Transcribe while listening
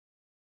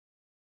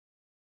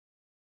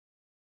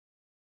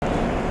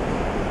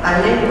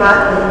Eileen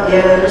Button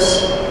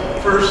is,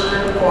 first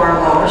and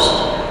foremost,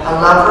 a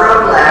lover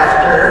of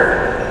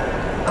laughter,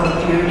 of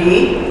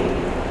beauty,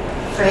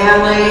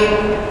 family,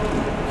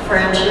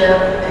 friendship,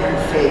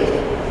 and faith.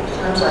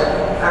 Sounds like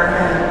our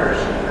kind of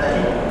person,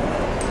 right?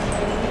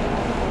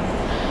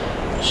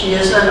 She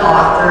is an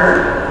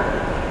author,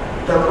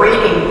 The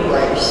Waiting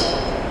Place,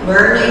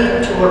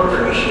 Learning to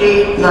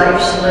Appreciate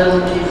Life's Little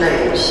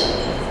Delays.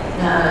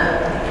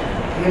 Now,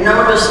 you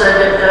notice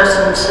that it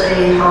doesn't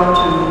say how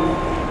to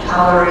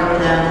tolerate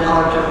them,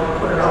 how to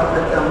put up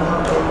with them,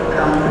 how to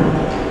overcome them,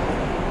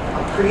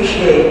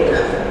 appreciate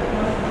them.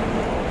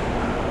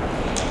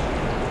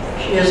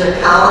 She is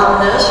a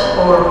columnist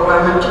for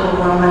Women to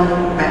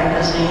Women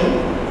magazine,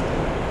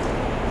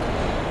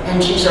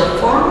 and she's a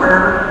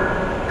former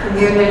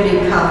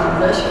community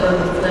columnist for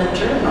the Flint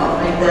Journal.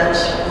 I think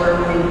that's where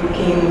we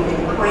became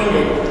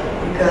acquainted,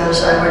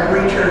 because I would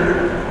read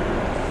her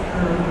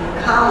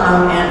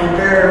column and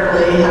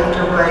invariably have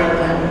to write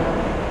and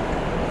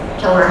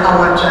tell her how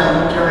much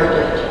I enjoyed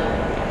it.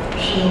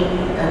 She's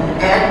an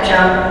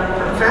adjunct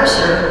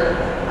professor.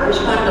 I always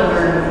wanted to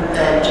learn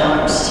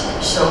adjuncts,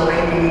 so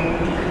maybe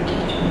you could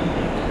teach me.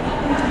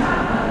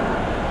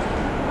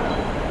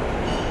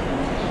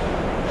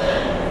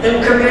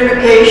 In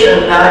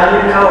communication, now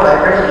you know I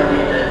really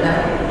need it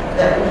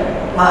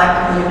at my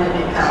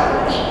community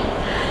college.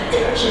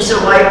 She's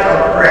the wife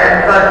of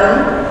Brad Button,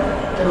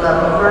 the love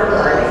of her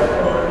life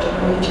for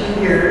 22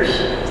 years,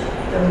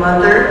 the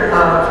mother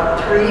of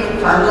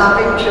 3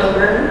 fun-loving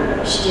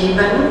children,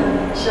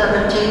 Stephen,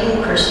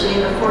 17,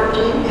 Christina,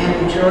 14,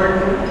 and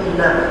Jordan,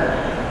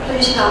 11.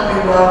 Please help me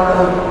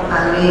welcome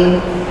Eileen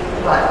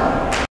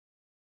Button.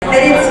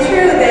 And it's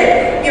true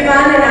that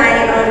Yvonne and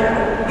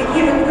I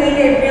became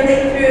acquainted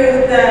really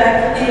through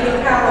the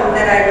community column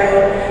that I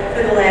wrote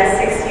for the last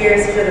 6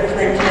 years for the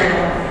Flint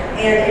Journal.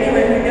 And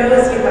anyone who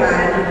knows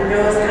Yvonne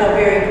knows how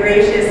very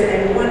gracious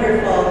and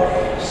wonderful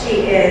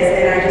she is.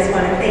 And I just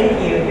want to thank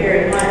you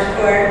very much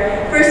for,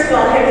 first of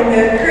all, having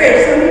the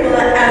courage. Some people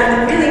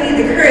really need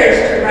the courage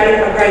to write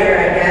a writer,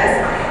 I guess.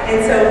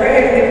 And so for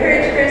having the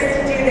courage first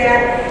to do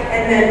that,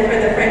 and then for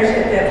the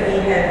friendship that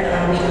we have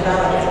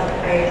developed,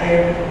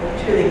 I'm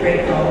truly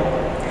grateful.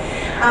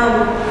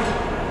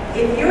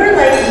 If you're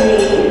like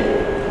me,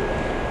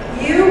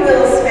 you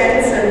will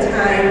spend some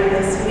time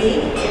this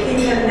week, if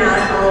you have not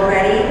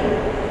already,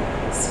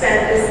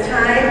 spent this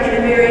time in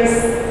a very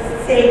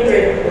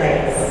sacred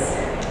place.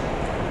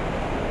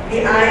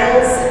 The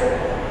aisles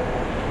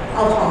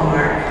of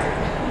Hallmark.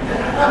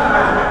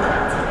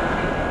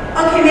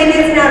 Okay, maybe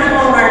it's not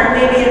Hallmark,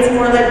 maybe it's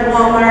more like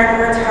Walmart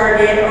or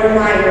Target or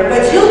Meijer,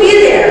 but you'll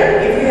be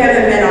there if you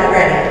haven't been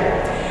already.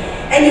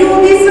 And you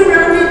will be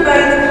surrounded by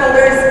the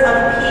colors of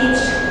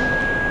peach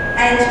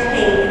and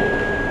pink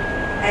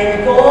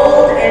and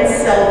gold and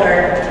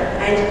silver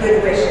and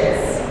good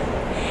wishes.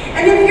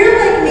 And if you're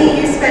like me,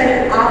 you spend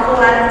an awful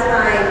lot of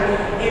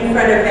time in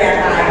front of that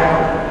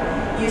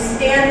aisle. You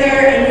stand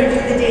there and you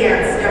do the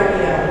dance, don't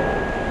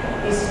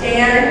you? You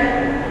stand,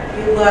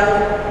 you look,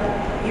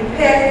 you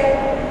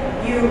pick,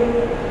 you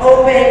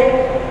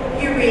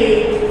open, you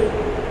read,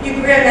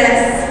 you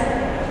grimace,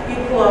 you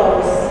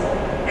close,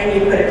 and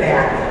you put it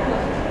back.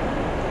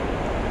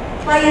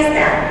 Why is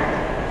that?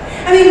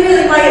 I mean,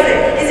 really, why is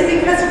it? Is it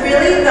because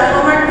really the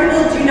Hallmark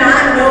people do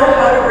not know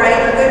how to write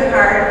a good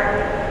card?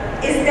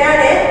 Is that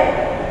it?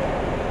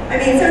 I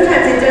mean,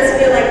 sometimes it does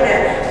feel like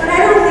that, but I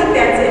don't think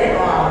that's it at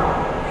all.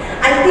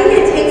 I think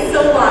it takes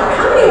so long.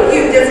 How many of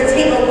you does it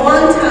take a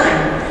long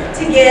time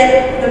to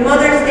get the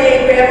Mother's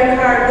Day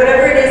grandma card,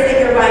 whatever it is that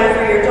you're buying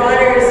for your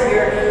daughters,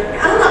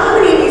 I don't know, how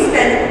many of you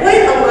spend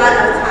quite a lot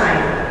of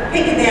time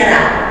picking that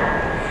out?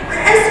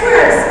 I swear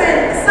I've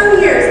spent some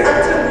years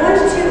up to 1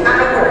 to 2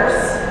 hours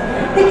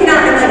picking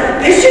out, and I'm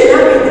like, this should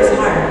not be this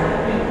hard.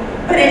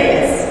 But it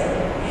is.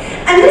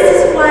 And this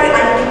is why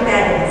I think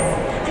that is.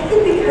 I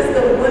think because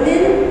the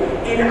women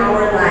in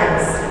our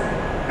lives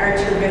are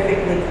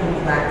terrifically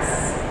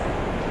complex.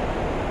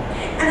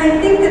 And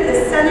I think that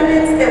the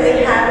sentiments that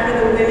we have for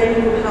the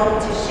women who help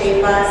to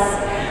shape us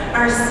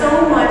are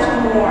so much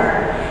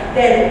more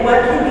than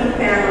what can be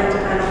found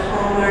on a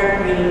Hallmark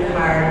greeting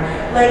card.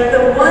 Like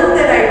the one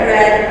that I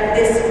read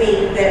this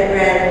week that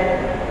read,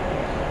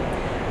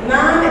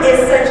 "Mom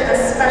is such a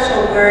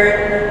special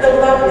word, the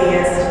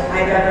loveliest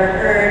I've ever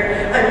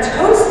heard. A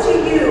toast to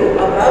you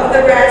above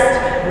the rest.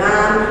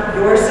 Mom,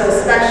 you're so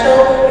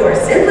special, you're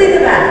simply the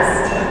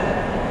best."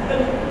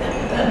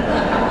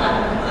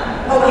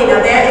 Okay,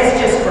 now that is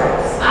just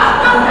gross.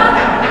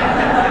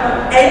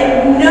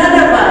 And none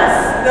of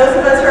us, those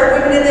of us who are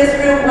women in this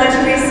room, want to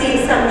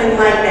receive something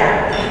like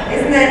that.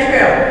 Isn't that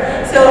true?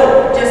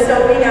 So, just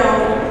so we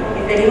know,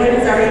 if anyone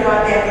has already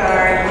bought that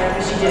card,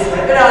 you should just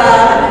rip it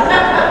off.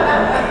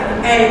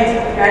 And,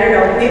 I don't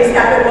know, maybe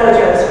stop at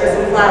Mojo's for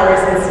some flowers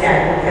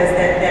instead, because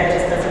that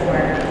just doesn't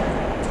work.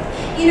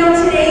 You know,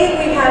 today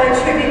we have a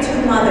tribute to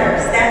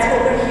mothers. That's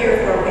what we're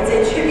here for. It's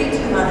a tribute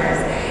to mothers.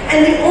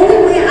 And the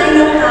only way I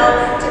know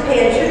how to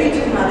pay a tribute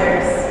to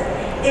mothers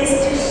is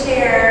to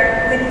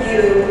share with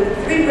you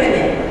 3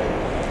 women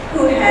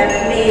who have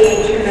made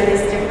a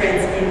tremendous difference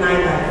difference in my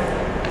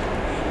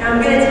life. Now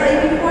I'm going to tell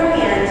you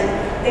beforehand,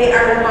 they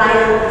are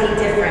wildly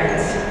different.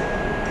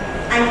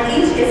 And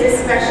each is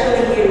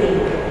especially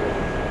unique.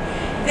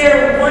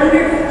 They're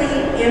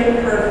wonderfully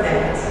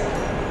imperfect.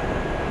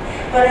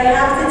 But I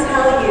have to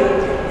tell you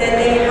that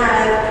they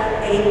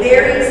have a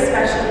very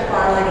special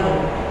quality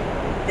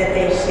that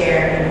they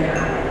share in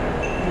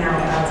common. Now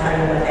I'll tell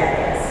you what that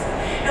is.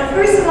 Now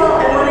first of all,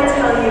 I want to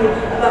tell you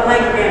about my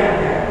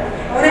grandmother.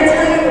 I want to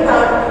tell you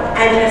about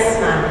Edna's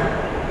smile.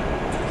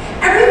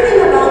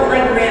 Everything about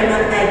my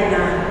grandma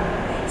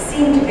Edna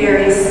seemed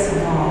very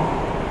small.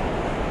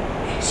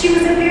 She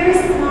was a very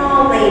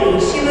small lady.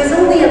 She was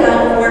only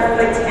about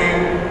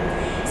 4'10".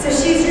 So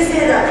she just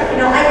had a,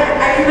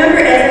 I remember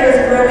as I was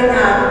growing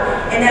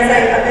up and as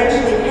I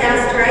eventually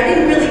passed her, I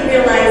didn't really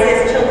realize,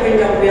 as children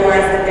don't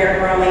realize that they're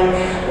growing.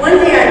 One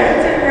day I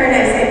looked at her and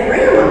I said,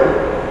 Grandma,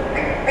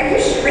 are you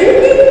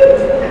shrinking?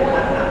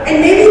 And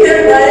maybe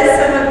there was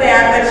some of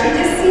that, but she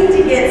just seemed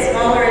to get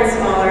smaller and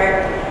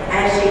smaller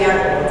as she got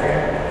older.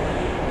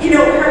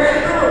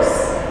 Her house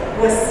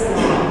was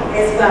small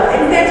as well.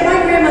 In fact,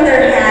 my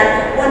grandmother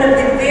had one of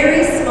the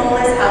very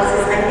smallest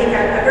houses I think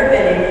I've ever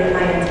been in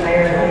my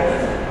entire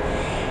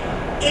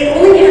life. It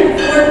only had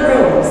 4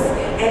 rooms.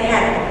 It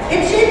had a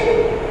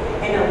kitchen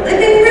and a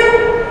living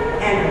room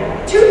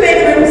and 2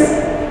 bedrooms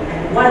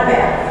and 1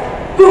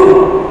 bath.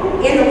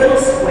 Boom! In a little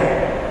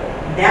square.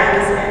 That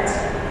was it.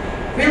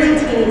 Really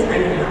teeny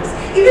tiny house.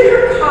 Even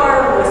her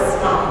car was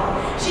small.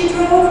 She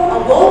drove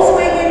a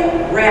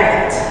Volkswagen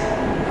Rabbit.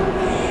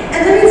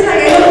 And let me tell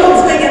you, I know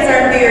Volkswagens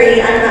aren't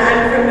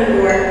I'm from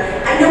New York.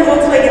 I know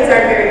Volkswagens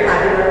aren't very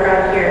popular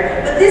around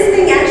here, but this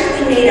thing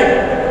actually made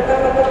a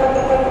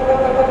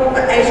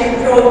as you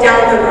drove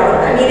down the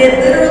road. I mean,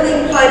 it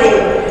literally putted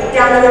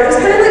down the road. It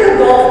was kind of like a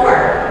golf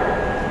cart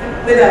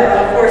with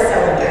a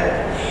 4-cylinder.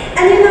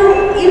 And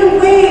in a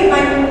way,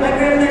 my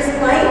grandmother's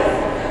life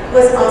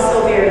was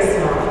also very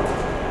small.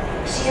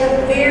 She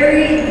had a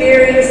very,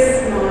 very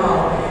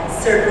small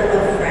circle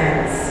of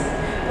friends.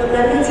 But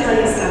let me tell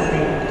you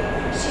something.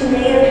 She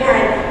may have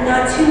had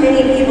not too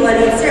many people.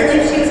 I mean, certainly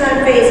if she was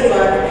on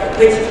Facebook,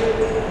 which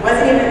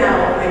wasn't even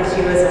out when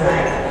she was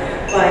alive,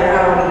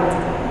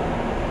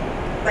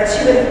 but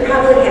she would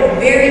probably have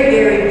very,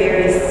 very,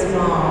 very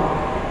small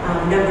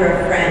number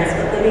of friends.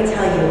 But let me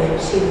tell you,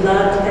 she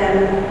loved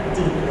them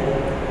deeply.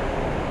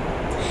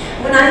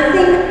 When I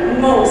think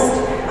most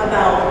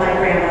about my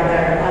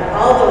grandmother, about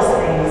all those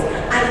things,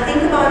 I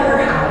think about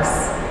her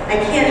house. I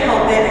can't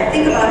help it. I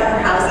think about her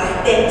house,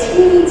 that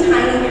teeny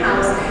tiny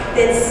house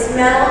that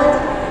smelled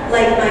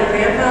like my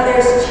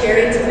grandfather's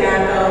cherry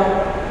tobacco,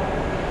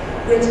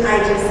 which I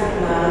just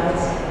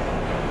loved.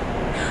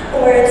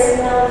 Or it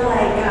smelled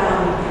like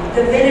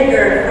the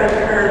vinegar from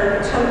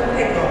her chunk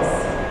pickles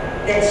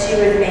that she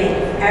would make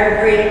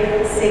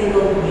every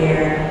single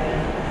year.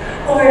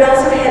 Or it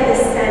also had the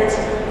scent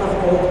of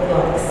old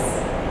books.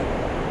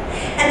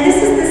 And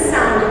this is the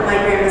sound of my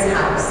grandma's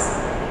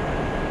house.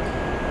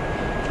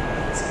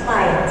 It's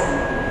quiet.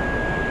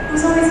 It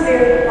was always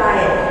very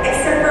quiet,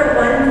 except for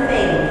one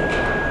thing.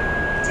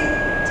 Tick,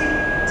 tick,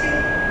 tick,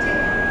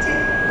 tick,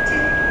 tick,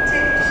 tick,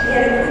 tick. She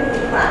had a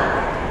cuckoo clock.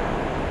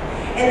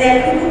 And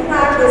that cuckoo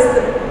clock was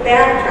the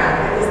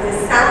backdrop. It was the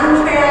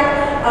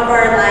soundtrack of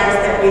our lives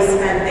that we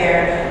spent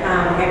there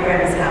at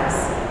Grandma's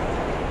house.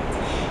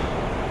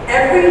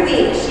 Every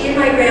week, she and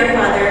my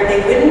grandfather, they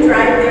wouldn't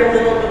drive their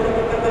little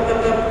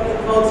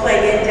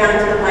Volkswagen down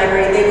to the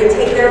library. They would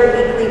take their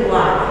weekly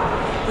walk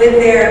with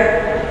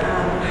their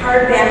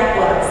hardback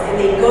books, and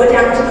they'd go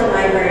down to the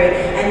library,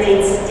 and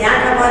they'd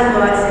stack up on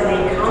books, and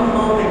they'd come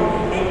home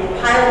and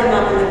pile them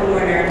up in the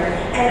corner.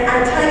 And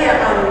I tell you,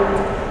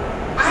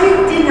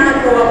 I did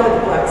not grow up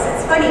with books.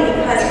 It's funny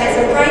because as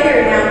a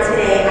writer now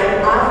today,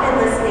 I'm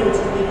often listening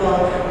to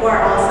people who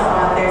are also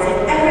authors,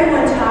 and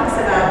everyone talks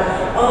about,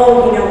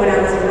 oh, when I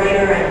was a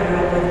writer, I grew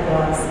up with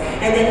books.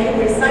 And then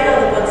you recite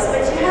all the books,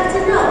 but you have to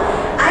know,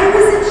 I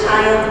was a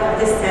child of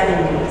the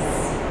 70s.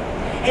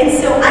 And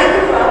so I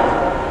grew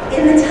up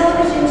in the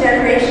television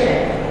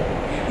generation.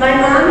 My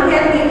mom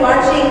had me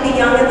watching The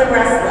Young and the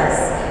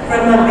Restless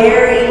from a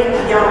very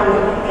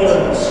young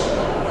age.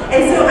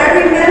 And so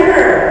I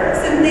remember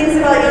some things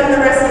about Young and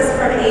the Restless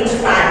from age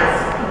 5.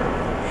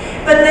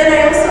 But then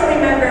I also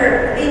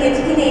remember being a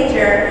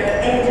teenager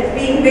and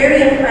being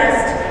very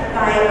impressed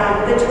by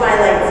The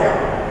Twilight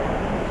Zone.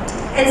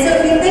 And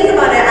so if you think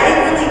about it,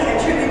 I really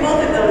attribute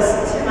both of those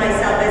to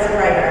myself as a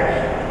writer.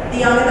 The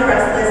Young and the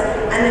Restless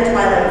and The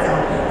Twilight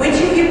Zone, which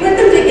if you put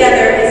them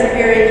together is a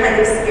very kind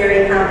of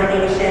scary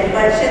combination,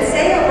 but should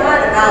say a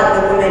lot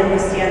about the woman who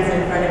stands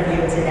in front of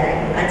you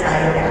today, I tell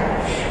you that.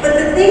 But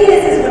the thing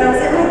is when I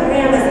was at my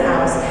grandma's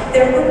house,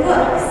 there were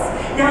books.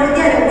 Now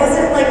again, it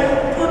wasn't like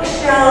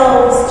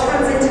bookshelves,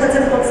 tons and tons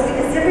of books,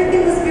 because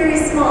everything was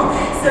very small.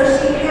 So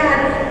she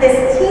had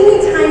this teeny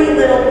tiny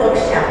little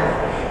bookshelf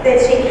that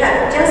she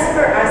kept just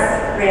for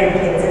us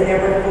grandkids, and there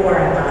were 4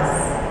 of us.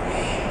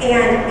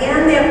 And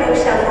in that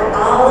bookshelf were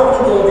all of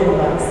the golden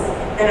books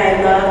that I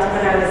loved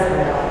when I was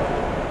little.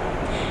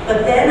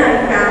 But then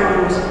I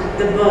found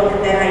the book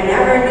that I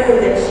never never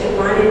knew that she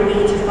wanted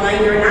me to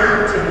find or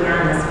not, to be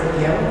honest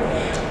with you.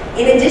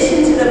 In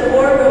addition to the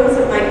 4 rooms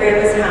of my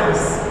grandma's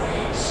house,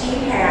 she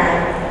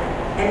had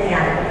an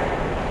attic.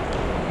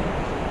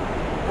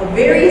 A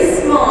very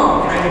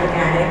small kind of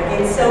attic.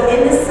 And so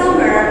in the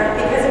summer,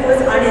 because it was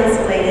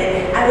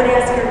uninsulated, I would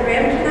ask her,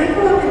 Grandma, can I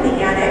go up in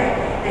the attic?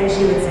 And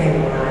she would say,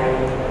 why?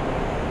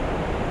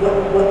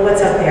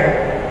 What's up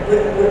there?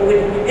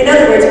 In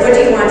other words, what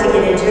do you want to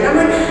get into? And I'm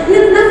like,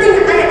 nothing,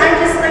 I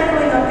just like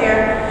going up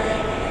there.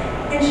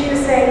 And she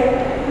would say,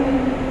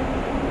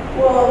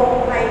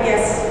 well, I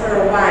guess for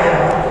a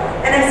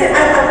while. And I said,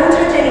 I won't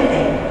touch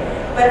anything.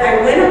 But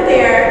I went up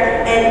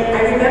there, and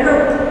I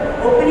remember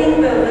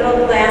opening the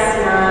little glass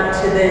knob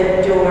to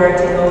the door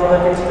to go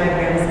up into my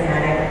grandma's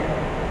attic,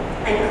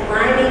 and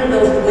climbing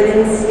those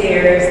wooden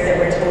stairs that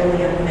were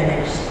totally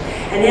unfinished.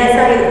 And as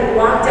I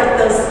walked up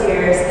those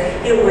stairs,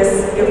 it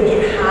would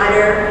get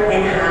hotter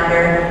and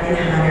hotter and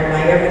hotter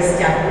by every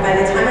step. And by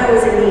the time I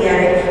was in the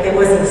attic, it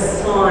was a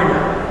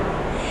sauna.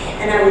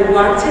 And I would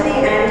walk to the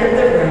end of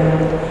the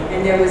room,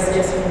 and there was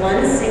just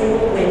one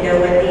single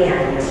window at the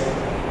end.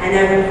 And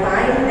I would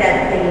find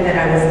that thing that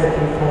I was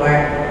looking for,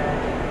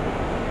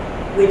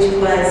 which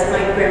was,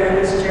 my grandma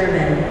was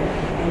German,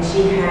 and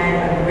she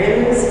had a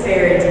Grimm's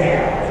fairy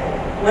tale,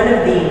 one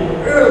of the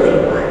early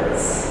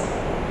ones.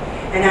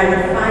 And I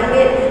would find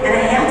it, and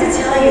I have to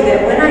tell you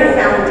that when I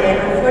found it,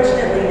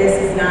 unfortunately this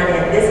is not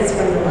it, this is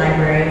from the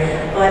library,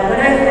 but when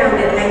I found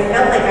it, I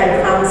felt like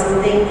I found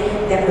something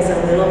that was a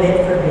little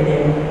bit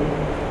forbidden.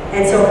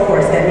 And so of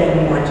course that made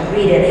me want to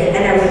read it.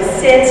 And I would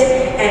sit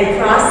and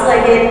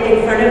cross-legged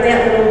in front of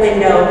that little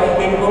window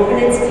and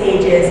open its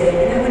pages,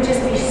 and I would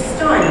just be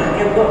stunned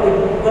at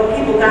what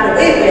people got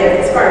away with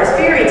as far as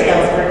fairy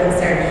tales were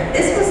concerned.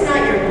 This was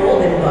not your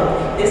golden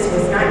book. This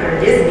was not your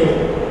Disney.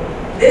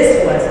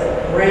 This was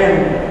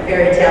Grimm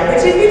fairy tale,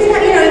 which if you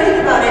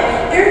think about it,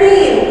 their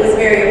name was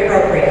very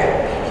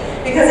appropriate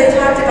because it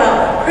talked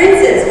about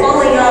princes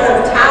falling out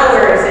of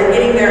towers and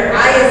getting their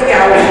eyes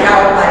gouged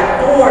out by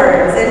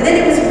thorns, and then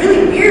it was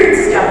really weird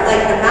stuff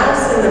like the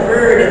mouse and the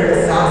bird and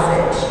the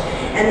sausage.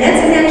 And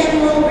that's an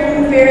actual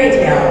Grimm fairy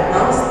tale,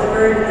 Mouse, the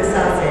Bird, and the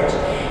Sausage.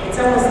 It's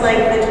almost like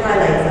the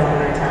Twilight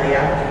Zone, I tell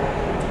you.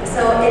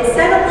 So it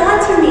said a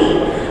lot to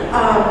me,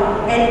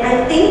 and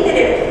I think that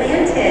it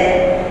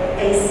planted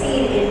a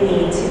seed in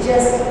me to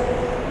just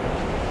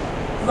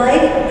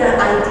like the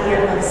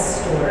idea of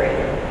story.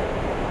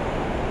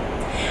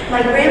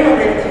 My grandma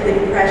lived through the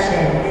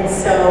Depression, and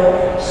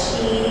so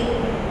she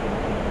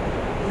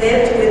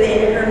lived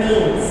within her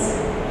means.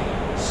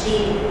 She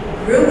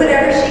grew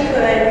whatever she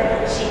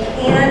could, she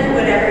canned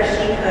whatever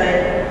she could,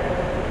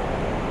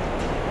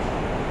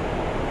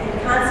 and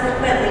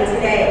consequently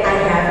today I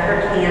have her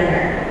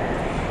canner.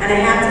 And I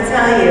have to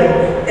tell you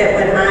that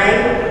when I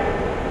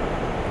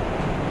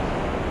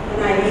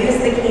use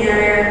the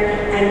canner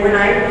and when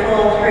I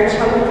pull her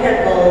chunk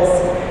pickles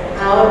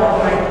out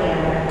of my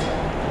canner,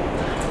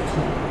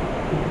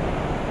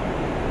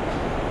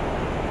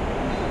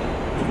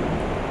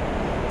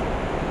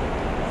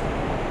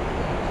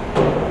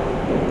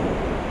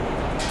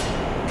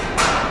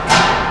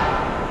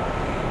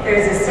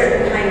 there's a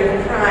certain kind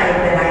of pride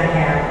that I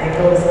have that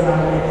goes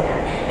along with that.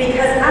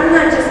 Because I'm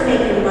not just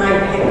making my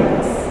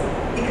pickles,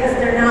 because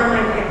they're not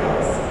my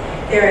pickles.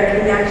 They're a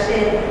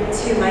connection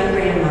to my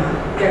grandma.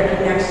 They're a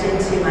connection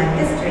to my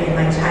history and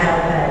my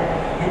childhood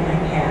and my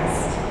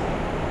past.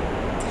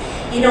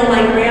 You know,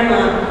 my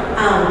grandma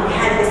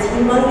had this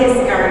humongous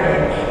garden,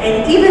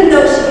 and even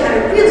though she had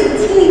a really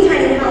teeny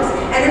tiny house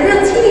and a real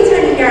teeny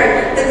tiny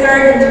yard, the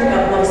garden took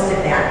up most of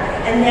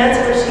that. And that's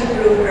where she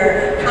grew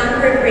her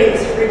Concord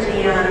grapes for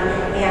jam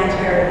and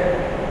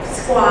her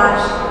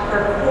squash,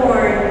 her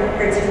corn,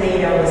 her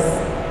tomatoes.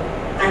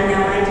 And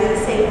now I do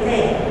the same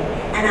thing.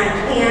 And I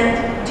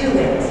can't do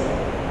it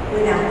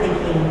without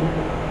thinking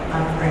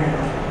of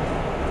Grandma.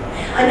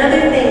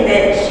 Another thing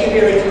that she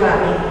really taught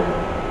me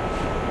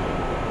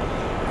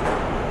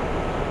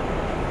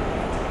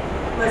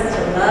was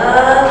to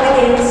love the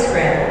game of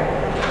Scrabble.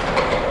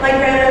 My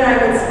grandma and I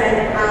would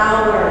spend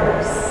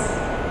hours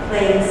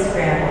playing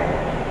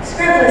Scrabble.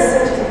 Scrabble is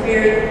such a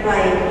very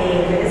quiet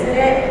game, isn't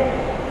it?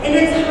 And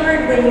it's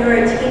hard when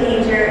you're a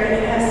teenager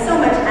and you have so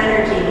much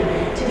energy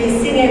to be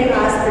sitting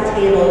across the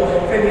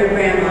table from your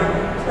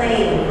grandma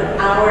playing for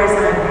hours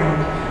on end.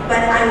 But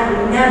I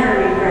will never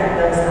regret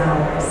those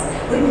hours.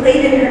 We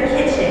played in her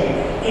kitchen,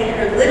 in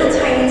her little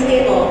tiny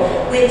table,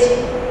 which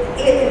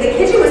the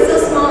kitchen was so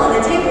small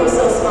and the table was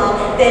so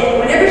small that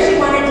whenever she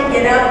wanted to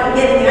get up and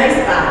get in the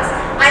icebox,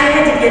 I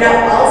had to get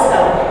up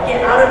also,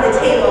 get out of the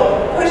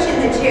table, push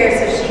in the chair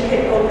so she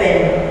could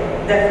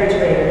open the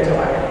refrigerator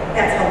door.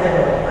 That's how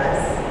little it was.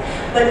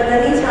 But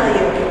let me tell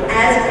you,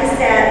 as we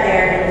sat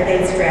there and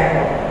played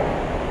Scrabble,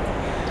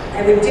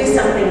 I would do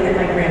something that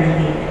my grandma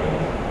hated.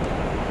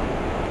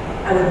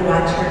 I would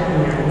watch her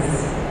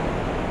hands.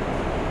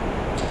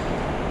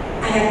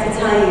 I have to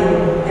tell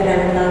you that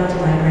I loved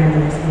my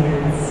grandmother's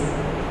hands.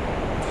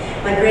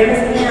 My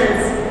grandma's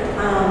hands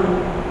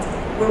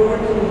were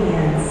working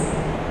hands.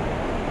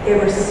 They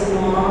were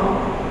small,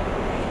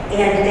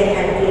 and they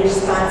had age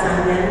spots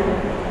on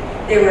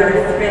them. They were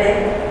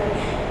arthritic.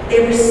 They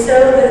were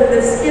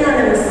the skin on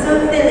them was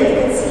so thin that you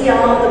could see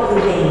all the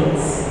blue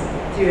veins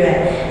through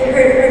it.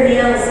 Her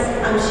nails,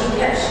 she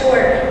kept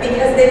short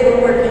because they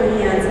were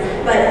working hands,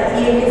 but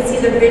you could see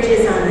the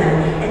ridges on them.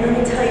 And let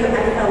me tell you,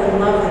 I fell in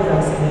love with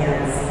those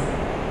hands.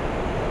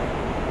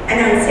 And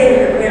I would say to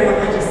her, Grandma,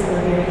 I just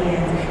love your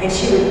hands. And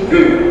she'd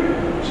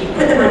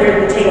put them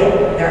under the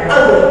table. They're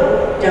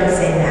ugly. Don't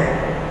say that.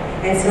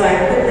 And so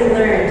I quickly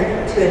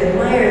learned to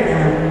admire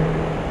them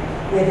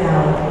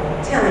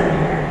without telling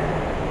her.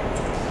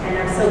 And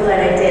I'm so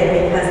glad I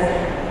did, because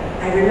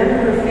I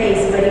remember her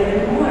face, but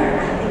even more,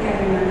 I think I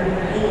remember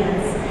her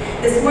hands.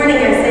 This morning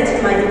I said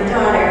to my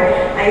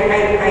daughter,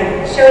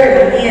 I showed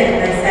her my hand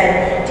and I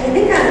said, do you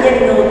think I'm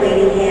getting old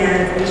lady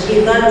hands? And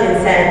she looked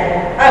and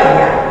said, oh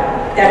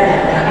yeah,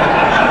 definitely.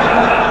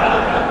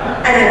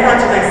 And I thought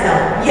to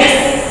myself,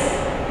 yes!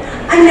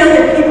 I know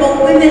that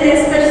women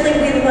especially,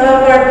 we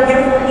love our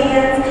beautiful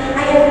hands.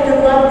 I happen to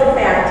love the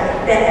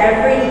fact that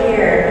every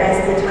year as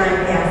the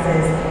time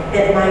passes,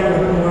 that mine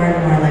look more and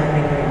more like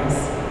my grandma's.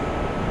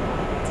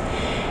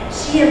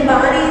 She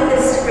embodied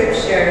the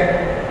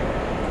scripture,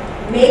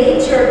 make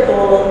it your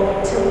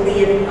goal to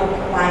live a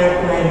quiet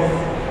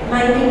life,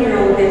 minding your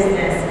own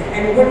business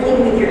and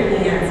working with your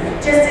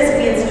hands, just as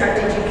we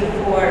instructed you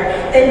before.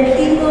 Then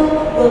people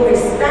will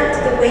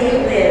respect the way you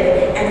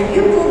live and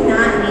you will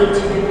not need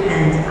to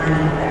depend on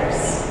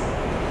others.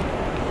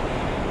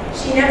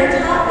 She never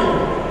taught me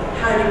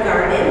how to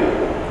garden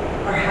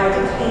or how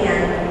to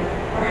can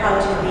or how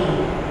to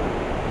read.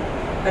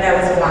 But I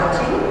was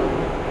watching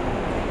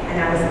and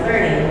I was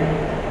learning,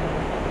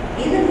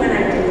 even when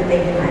I didn't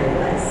think I